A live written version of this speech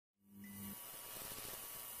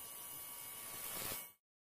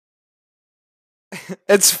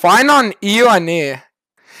It's fine on EUNE.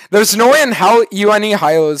 There's no way in hell EUNE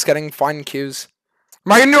Hilo is getting fine Qs.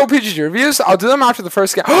 Am I gonna do OPG reviews? I'll do them after the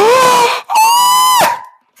first game.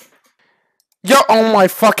 Yo, oh my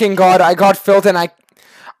fucking god, I got filled and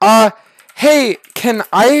hey, can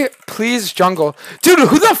I please jungle? Dude,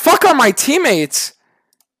 who the fuck are my teammates?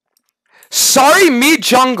 Sorry, me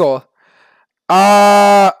jungle. Wait,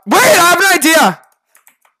 I have an idea.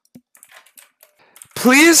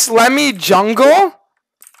 Please let me jungle.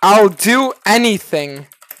 I'll do anything.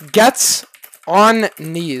 Gets on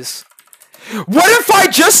knees. What if I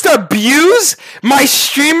just abuse my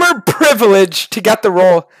streamer privilege to get the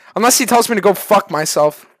role? Unless he tells me to go fuck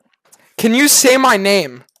myself. Can you say my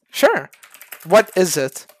name? Sure. What is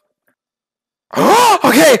it?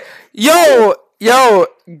 Okay. Yo,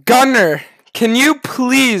 Gunner. Can you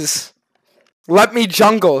please let me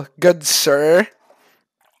jungle, good sir?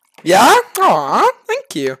 Yeah? Aw,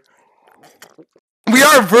 thank you. We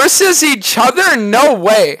are versus each other? No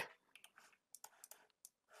way.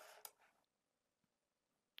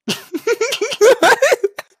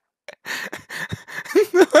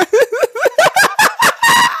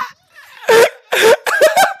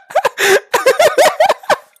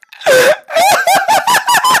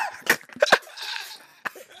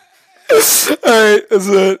 Alright, that's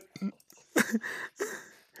it.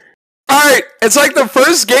 Alright, it's like the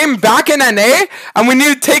first game back in NA, and we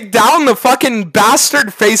need to take down the fucking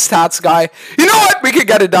bastard face tats guy. You know what? We could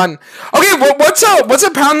get it done. Okay, what's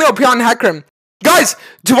a pound OP on Hecarim? Guys,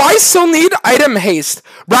 do I still need item haste?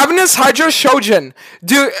 Ravenous, Hydra, Shojin.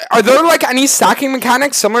 Are there like any stacking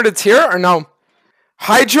mechanics similar to tier or no?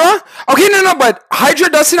 Hydra? Okay, no, but Hydra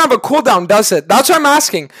doesn't have a cooldown, does it? That's what I'm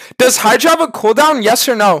asking. Does Hydra have a cooldown, yes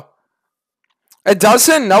or no? It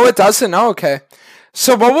doesn't? No, it doesn't. Oh, okay.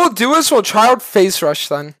 So what we'll do is we'll try out Phase Rush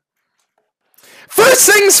then.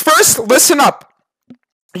 First things first, listen up.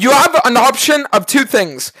 You have an option of two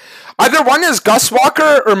things. Either one is Gust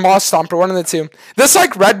Walker or Moss Stomper, one of the two. This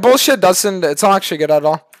like red bullshit doesn't, it's not actually good at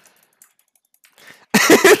all.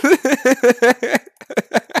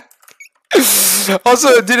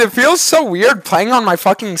 Also, dude, it feels so weird playing on my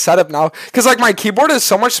fucking setup now. Because like my keyboard is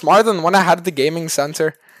so much smaller than the one I had at the gaming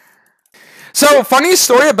center. So, funny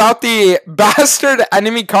story about the bastard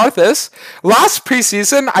enemy Karthus. Last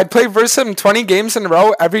preseason, I'd play versus him 20 games in a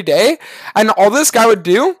row every day. And all this guy would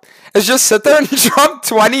do is just sit there and drop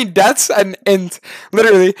 20 deaths and int.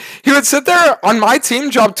 Literally. He would sit there on my team,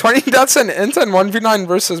 drop 20 deaths and int, and 1v9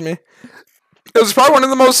 versus me. It was probably one of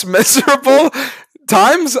the most miserable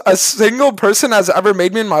times a single person has ever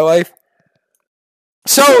made me in my life.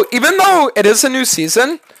 So, even though it is a new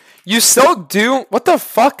season, you still do... What the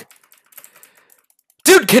fuck?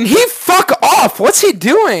 Dude, can he fuck off? What's he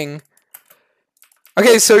doing?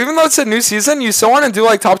 Okay, so even though it's a new season, you still want to do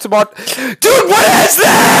like top to bot. Dude, what is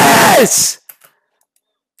this?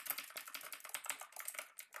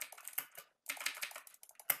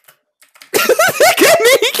 Can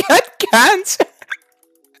he get cancer?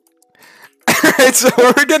 Alright, so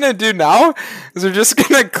what we're gonna do now is we're just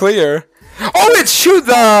gonna clear. Oh, it's true,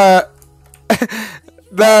 the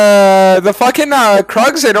fucking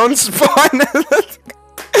Krugs, they don't spawn.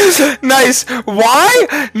 Nice.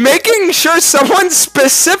 Why? Making sure someone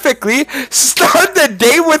specifically start the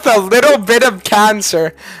day with a little bit of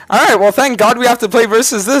cancer. Alright, well thank God we have to play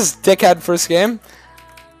versus this dickhead first game.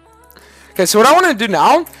 Okay, so what I want to do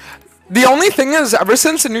now, the only thing is, ever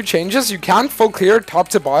since the new changes, you can't full clear top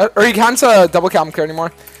to bot, or you can't double cam clear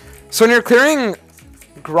anymore. So when you're clearing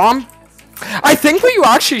Gromp, I think what you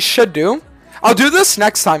actually should do, I'll do this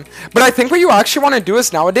next time, but I think what you actually want to do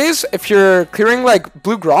is nowadays, if you're clearing like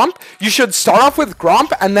blue Gromp, you should start off with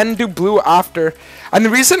Gromp and then do blue after. And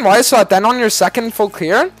the reason why is so that then on your second full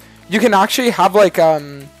clear, you can actually have like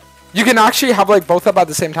both up at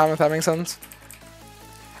the same time, if that makes sense.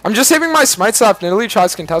 I'm just saving my smite so if Nidalee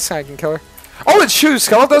tries contesting, I can kill her. Oh, it's true,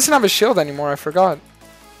 Skeleton doesn't have a shield anymore, I forgot.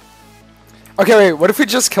 Okay, wait, what if we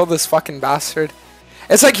just kill this fucking bastard?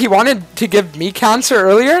 It's like he wanted to give me cancer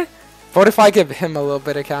earlier. What if I give him a little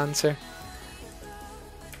bit of cancer?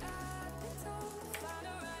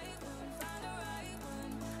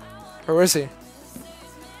 Where is he?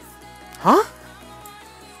 Huh?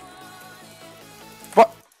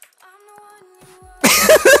 What?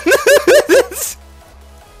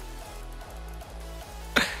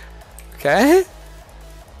 Okay.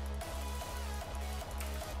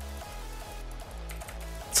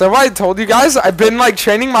 So have I told you guys? I've been like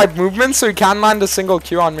training my movements so he can't land a single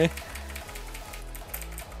Q on me.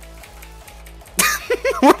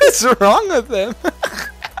 What is wrong with him?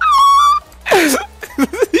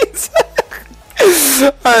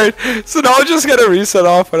 Alright, so now I'll just get a reset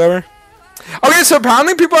off, whatever. Okay, so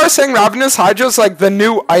apparently people are saying Ravenous Hydra is like the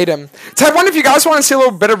new item. Type 1 if you guys want to see a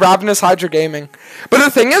little bit of Ravenous Hydra gaming. But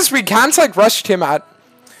the thing is, we can't like rush Tiamat.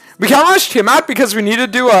 We can't rush Tiamat because we need to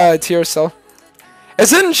do a tier still.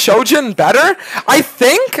 Isn't Shojin better? I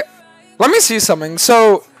think... Let me see something.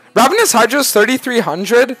 So, Ravenous Hydra is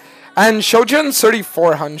 3,300 and Shojin's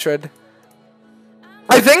 3,400.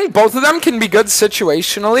 I think both of them can be good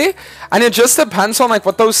situationally, and it just depends on like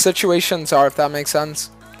what those situations are, if that makes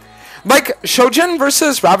sense. Like, Shojin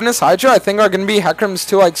versus Ravenous Hydra, I think are going to be Hecarim's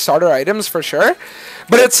two, like, starter items for sure.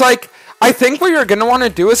 But it's like, I think what you're going to want to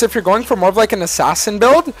do is if you're going for more of, like, an assassin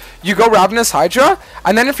build, you go Ravenous Hydra.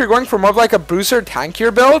 And then if you're going for more of, like, a bruiser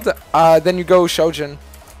tankier build, then you go Shojin.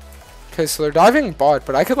 Okay, so they're diving bot,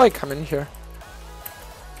 but I could, like, come in here.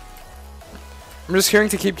 I'm just hearing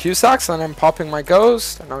to keep Q-stacks, and I'm popping my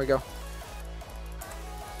ghost. And now we go.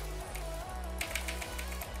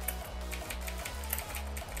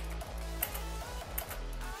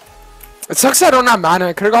 It sucks I don't have mana.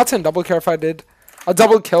 I could have gotten double kill if I did. A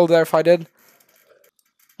double kill there if I did.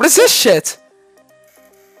 What is this shit?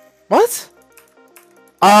 What?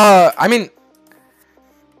 I mean...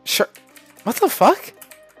 Sure. What the fuck?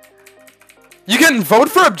 You can vote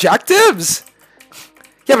for objectives?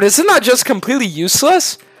 Yeah, but isn't that just completely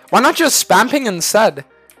useless? Why not just spam ping instead?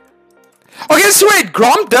 Okay, so wait.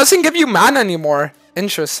 Gromp doesn't give you mana anymore.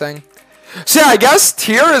 Interesting. So yeah, I guess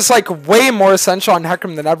tier is like way more essential on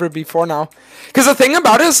Hecarim than ever before now. Because the thing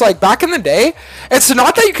about it is like back in the day, it's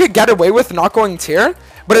not that you could get away with not going tier,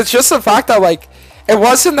 but it's just the fact that like it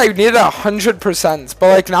wasn't that you needed 100%. But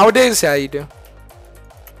like nowadays, yeah, you do.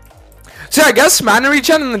 So yeah, I guess mana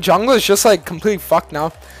regen in the jungle is just like completely fucked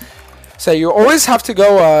now. So you always have to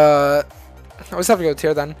go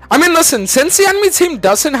tier then. I mean, listen, since the enemy team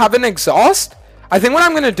doesn't have an exhaust, I think what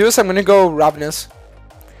I'm gonna do is I'm gonna go Ravenous.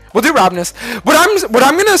 We'll do Ravenous. What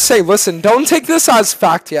I'm gonna say, listen, don't take this as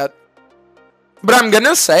fact yet. But I'm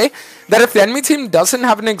gonna say that if the enemy team doesn't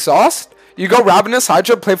have an exhaust, you go Ravenous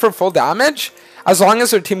Hydra, play for full damage, as long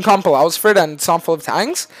as their team comp allows for it and it's not full of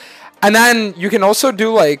tanks. And then you can also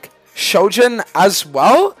do like Shojin as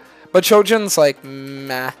well, but Shojin's like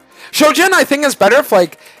meh. Shojin I think is better if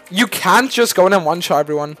like you can't just go in and one-shot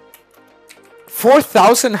everyone.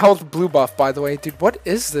 4,000 health blue buff, by the way. Dude, what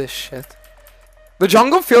is this shit? The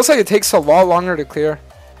jungle feels like it takes a lot longer to clear.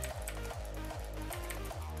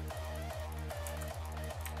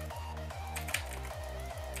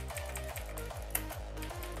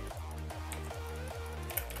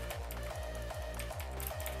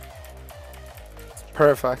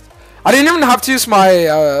 Perfect. I didn't even have to use my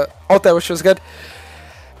ult there, which was good.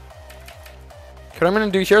 What I'm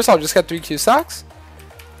going to do here is I'll just get 3 Q-stacks.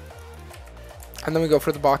 And then we go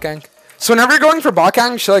for the bot gank. So whenever you're going for bot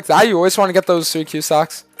gank, shit like that, you always want to get those 3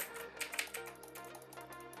 Q-stacks.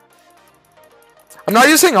 I'm not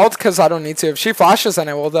using ult because I don't need to. If she flashes, then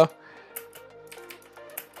I will though.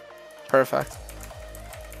 Perfect.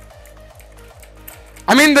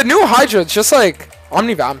 I mean, the new Hydra, it's just like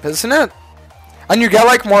Omnivamp, isn't it? And you get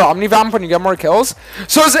like more Omnivamp when you get more kills.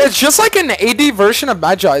 So it's just like an AD version of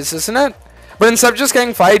Magi's, isn't it? But instead of just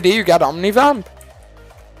getting 5 AD, you get Omnivamp.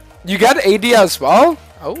 You get AD as well?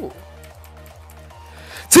 Oh.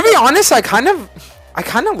 To be honest, I kind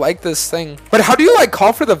of like this thing. But how do you like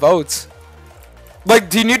call for the votes? Like,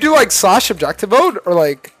 do you need to do like / objective vote? Or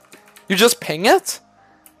like, you just ping it?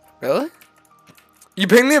 Really? You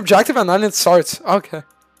ping the objective and then it starts. Okay.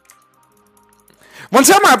 Once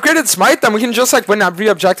I have my upgraded smite, then we can just like win every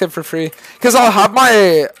objective for free. Because I'll have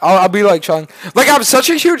my, I'll be like chilling. Like I have such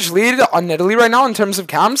a huge lead on Italy right now in terms of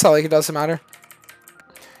camps that like it doesn't matter.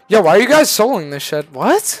 Yo, why are you guys soloing this shit?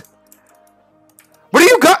 What? What do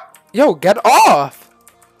you got? Yo, get off.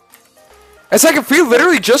 It's like if we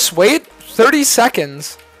literally just wait 30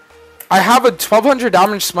 seconds, I have a 1200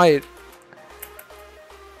 damage smite.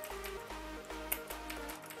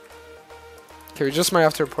 Okay, we just might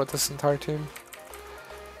have to report this entire team.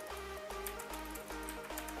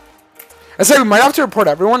 I say we might have to report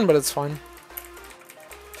everyone, but it's fine.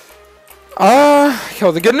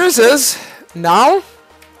 Yo, the good news is, now,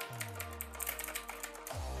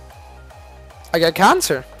 I get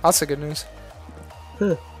cancer. That's the good news.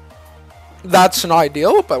 That's not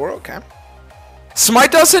ideal, but we're okay.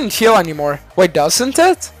 Smite doesn't heal anymore. Wait, doesn't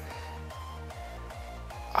it?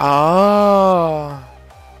 Oh.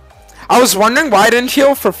 I was wondering why I didn't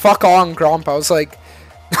heal for fuck all on Gromp. I was like,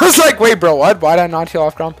 wait, bro, what? Why did I not heal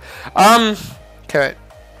off Gromp? Okay, wait.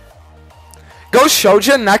 Go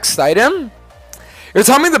Shojin next item? You're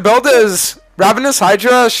telling me the build is Ravenous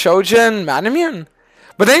Hydra, Shojin, Manamune?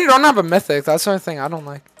 But then you don't have a mythic. That's the only thing I don't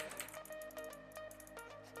like.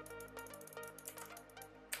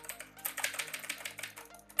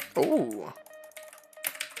 Ooh.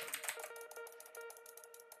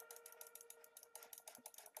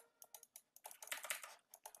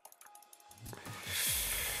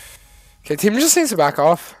 Okay, team just needs to back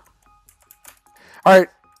off. Alright.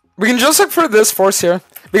 We can just look for this force here.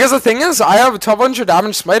 Because the thing is, I have 1200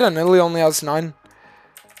 damage smite and Italy only has 9.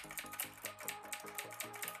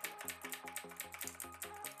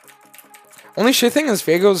 Only shit thing is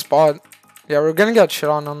Vago's bot. Yeah, we're gonna get shit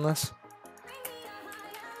on this.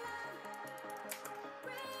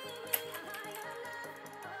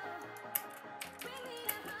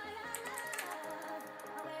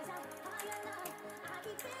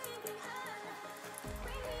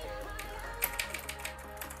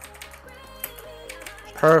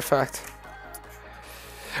 Perfect.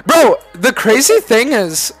 Bro, the crazy thing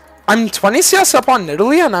is, I'm 20 CS up on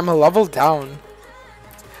Italy and I'm a level down.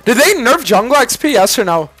 Did they nerf jungle XP, yes or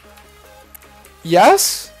no?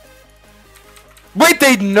 Yes? Wait,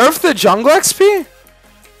 they nerfed the jungle XP?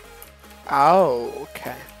 Oh,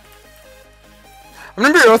 okay. I'm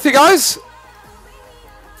gonna be real with you guys.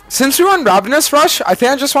 Since we won Ravenous Rush, I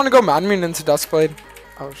think I just want to go Manmune into Duskblade.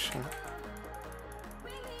 Oh, shit.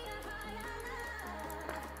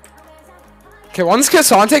 Okay, once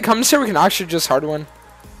Cassante comes here, we can actually just hard win.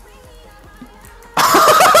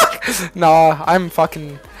 Nah, I'm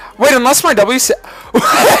fucking... Wait, unless my W...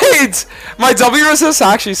 Wait! My W resist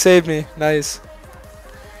actually saved me. Nice.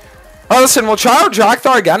 Oh, listen, we'll try out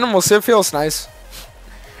Drakthar again and we'll see if it feels nice.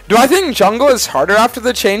 Do I think jungle is harder after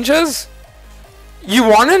the changes? You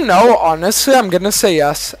want to know? Honestly, I'm going to say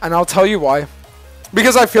yes, and I'll tell you why.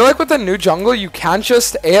 Because I feel like with the new jungle, you can't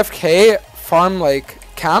just AFK farm, like,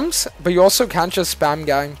 camps, but you also can't just spam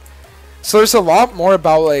gang. So there's a lot more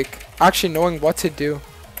about, like, actually knowing what to do.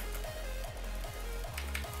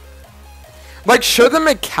 Like, sure, the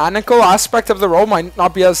mechanical aspect of the role might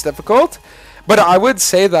not be as difficult, but I would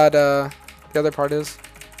say that the other part is.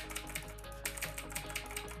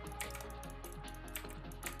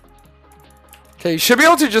 Okay, you should be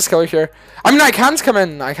able to just kill here. I mean, I can't come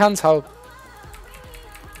in. I can't help.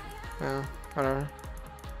 Yeah, whatever.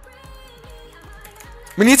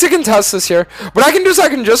 We need to contest this here. What I can do is I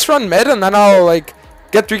can just run mid and then I'll, like,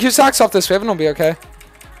 get 3Q stacks off this wave and it'll be okay.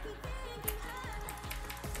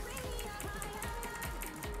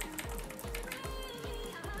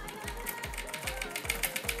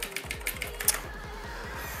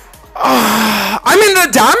 I mean,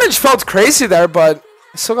 the damage felt crazy there, but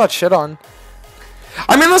I still got shit on.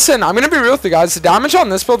 I mean, listen, I'm going to be real with you guys. The damage on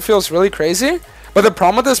this build feels really crazy, but the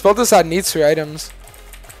problem with this build is that it needs 3 items.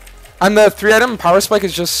 And the 3-item power spike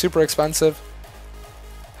is just super expensive.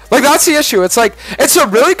 Like, that's the issue. It's like, it's a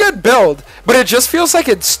really good build, but it just feels like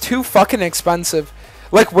it's too fucking expensive.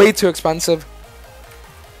 Like, way too expensive.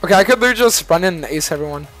 Okay, I could literally just run in and ace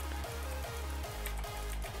everyone.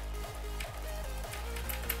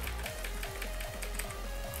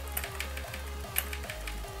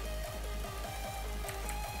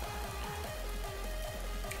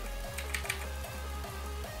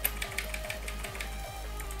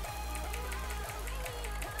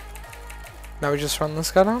 Now we just run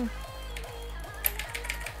this guy down.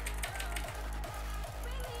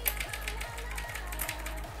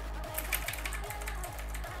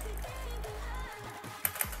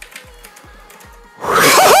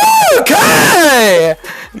 Okay!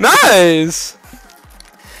 Nice!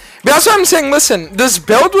 But that's what I'm saying, listen, this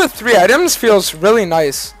build with 3 items feels really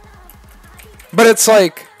nice. But it's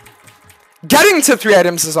like, getting to 3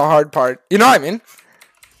 items is a hard part. You know what I mean?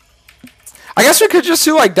 I guess we could just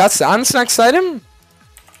do like Death's Dance next item.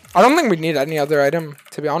 I don't think we need any other item,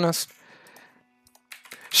 to be honest.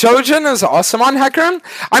 Shojin is awesome on Hecarim.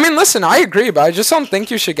 I mean, listen, I agree, but I just don't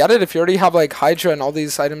think you should get it if you already have like Hydra and all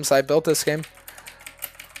these items I built this game.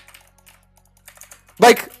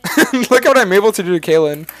 Like, look at what I'm able to do to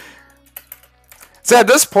Kaylin. So at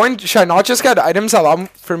this point, should I not just get items that allow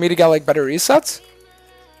for me to get like better resets?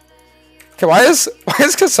 Okay, why is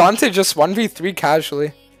Cassante just 1v3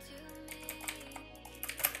 casually?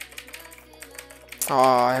 Oh,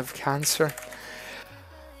 I have cancer.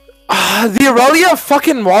 The Aurelia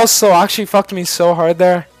fucking wall slow actually fucked me so hard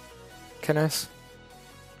there. Goodness.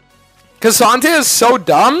 Cassante is so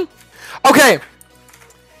dumb. Okay.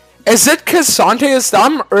 Is it Cassante is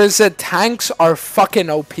dumb or is it tanks are fucking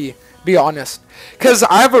OP? Be honest. Because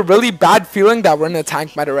I have a really bad feeling that we're in a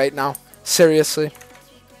tank meta right now. Seriously.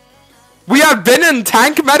 We have been in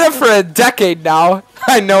tank meta for a decade now.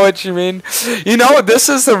 I know what you mean. You know, this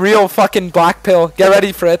is the real fucking black pill. Get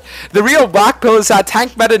ready for it. The real black pill is that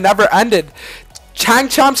tank meta never ended.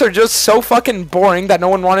 Tank champs are just so fucking boring that no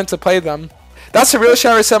one wanted to play them. That's the real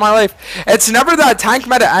shit I ever said in my life. It's never that tank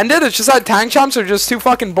meta ended. It's just that tank champs are just too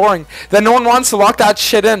fucking boring. That no one wants to lock that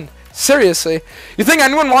shit in. Seriously. You think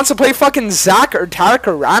anyone wants to play fucking Zac or Tarek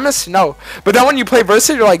or Rammus? No. But then when you play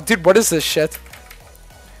Versa, you're like, dude, what is this shit?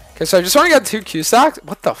 Okay, so I just want to get 2 Q stacks.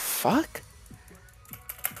 What the fuck?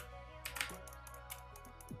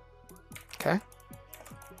 Okay.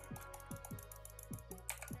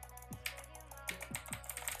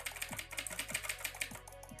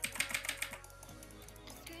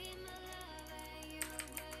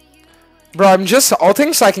 Bro, I'm just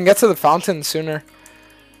ulting so I can get to the fountain sooner.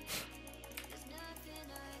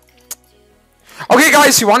 Okay,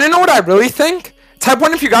 guys, you want to know what I really think? Type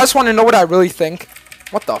 1 if you guys want to know what I really think.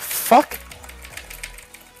 What the fuck?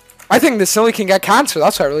 I think this silly can get cancer.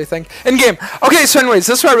 That's what I really think. In game. Okay, so anyways,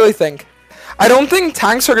 this is what I really think. I don't think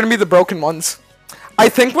tanks are going to be the broken ones. I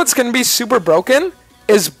think what's going to be super broken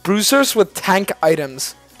is bruisers with tank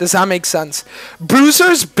items. Does that make sense?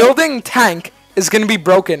 Bruisers building tank is going to be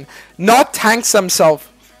broken, not tanks themselves.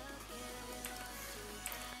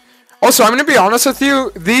 Also, I'm going to be honest with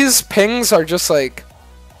you. These pings are just like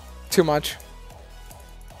too much.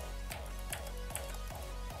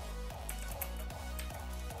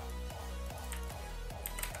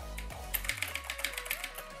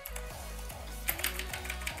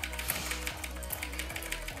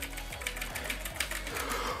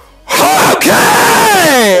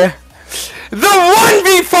 Okay! The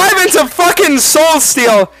 1v5 into fucking soul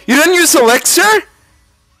steal. You didn't use elixir?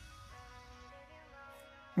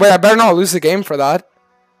 Wait, I better not lose the game for that.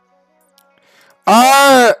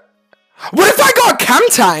 What if I got chem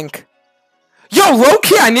tank? Yo,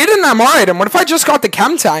 low-key, I need an MR item. What if I just got the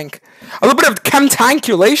chem tank? A little bit of chem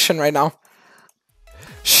tankulation right now.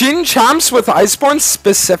 Sheen champs with Iceborne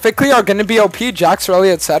specifically are going to be OP, Jax, Rally,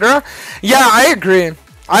 etc. Yeah, I agree.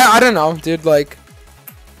 I don't know, dude, like...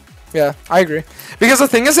 Yeah, I agree. Because the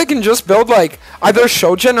thing is, they can just build, like, either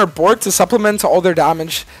Shojin or Borg to supplement all their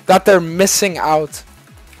damage that they're missing out.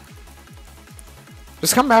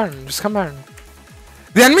 Just come Baron. Just come Baron.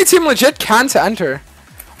 The enemy team legit can't enter.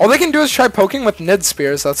 All they can do is try poking with Nid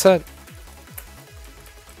Spears. That's it.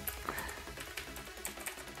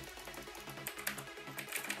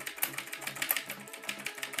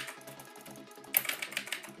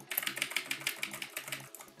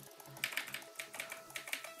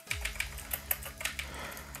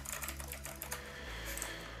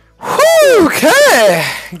 Okay,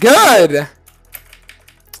 good.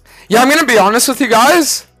 Yeah, I'm gonna be honest with you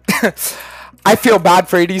guys. I feel bad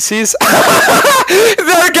for ADCs.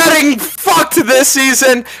 They're getting fucked this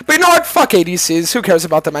season. But you know what? Fuck ADCs. Who cares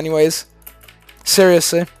about them anyways?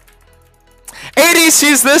 Seriously.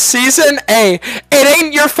 ADCs this season, hey, it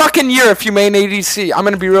ain't your fucking year if you main ADC. I'm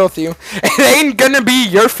gonna be real with you. It ain't gonna be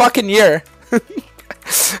your fucking year.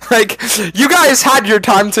 Like, you guys had your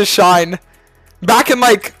time to shine. Back in,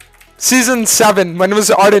 like... Season 7, when it was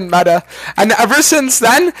Ardent meta. And ever since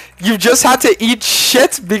then, you've just had to eat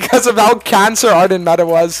shit because of how cancer Ardent meta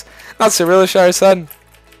was. That's the real shit I said.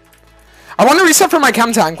 I want to reset for my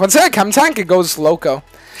chem tank. Once I get chem tank, it goes loco.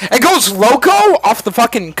 It goes loco off the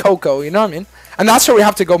fucking cocoa, you know what I mean? And that's where we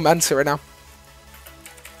have to go Mensa right now.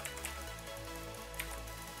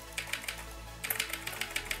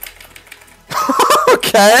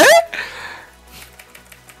 Okay.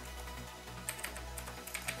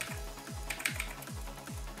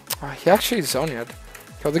 Oh, he actually zoned.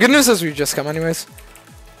 The good news is we just come anyways.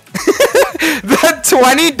 The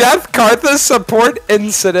 20 death Karthus support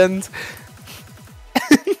incident.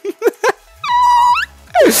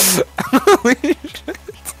 Holy shit.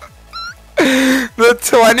 The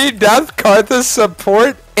 20 death Karthus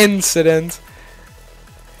support incident.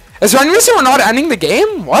 Is there any reason we're not ending the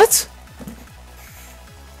game? What?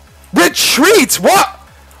 Retreat! What?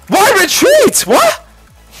 Why retreat? What?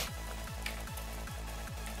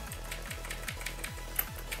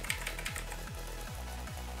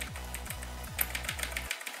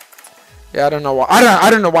 Yeah, I don't know why. I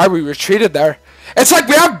don't know why we retreated there. It's like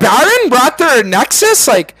we have Baron, we're at their Nexus,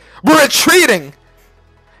 like we're retreating.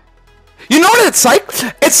 You know what it's like?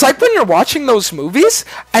 It's like when you're watching those movies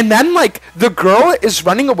and then like the girl is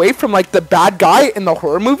running away from like the bad guy in the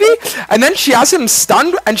horror movie and then she has him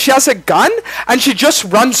stunned and she has a gun and she just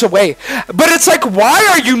runs away. But it's like, why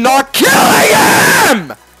are you not killing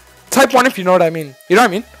him? Type 1 if you know what I mean. You know what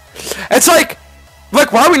I mean? It's like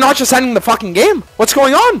why are we not just ending the fucking game? What's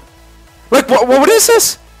going on? Like, what is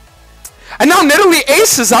this? And now Nidalee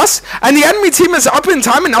aces us, and the enemy team is up in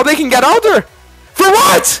time, and now they can get out there. For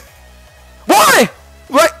what? Why?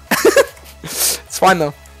 What? It's fine,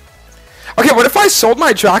 though. Okay, what if I sold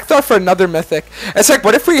my Drakthar for another mythic? It's like,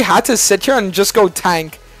 what if we had to sit here and just go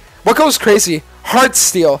tank? What goes crazy? Heart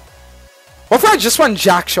Steal. What if I just went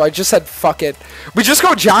Jack Show? I just said fuck it. We just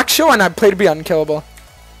go Jack Show and I play to be unkillable.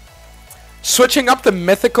 Switching up the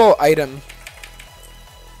mythical item.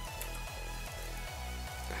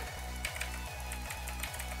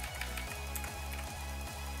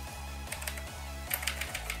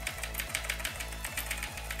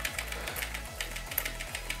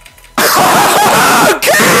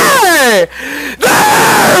 Okay!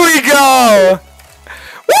 There we go!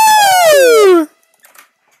 Woo!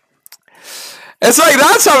 It's like,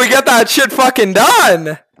 that's how we get that shit fucking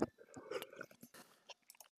done.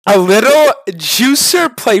 A little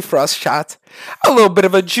juicer play for us, chat. A little bit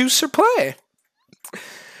of a juicer play.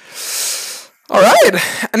 Alright.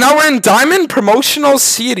 And now we're in Diamond Promotional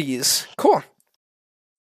Series. Cool.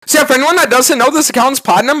 So yeah, for anyone that doesn't know, this account's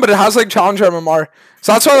Platinum, but it has like Challenger MMR.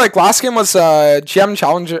 So that's why like last game was GM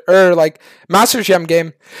Challenger, or like Master GM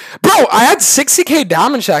game. Bro, I had 60k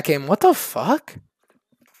damage that game. What the fuck?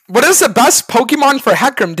 What is the best Pokemon for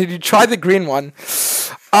Heckram? Did you try the green one?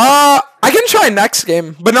 I can try next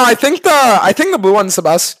game, but no, I think the blue one's the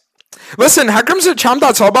best. Listen, Heckram's a champ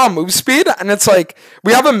that's all about move speed, and it's like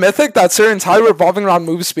we have a mythic that's entirely revolving around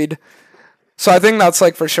move speed. So I think that's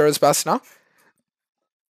like for sure is best now.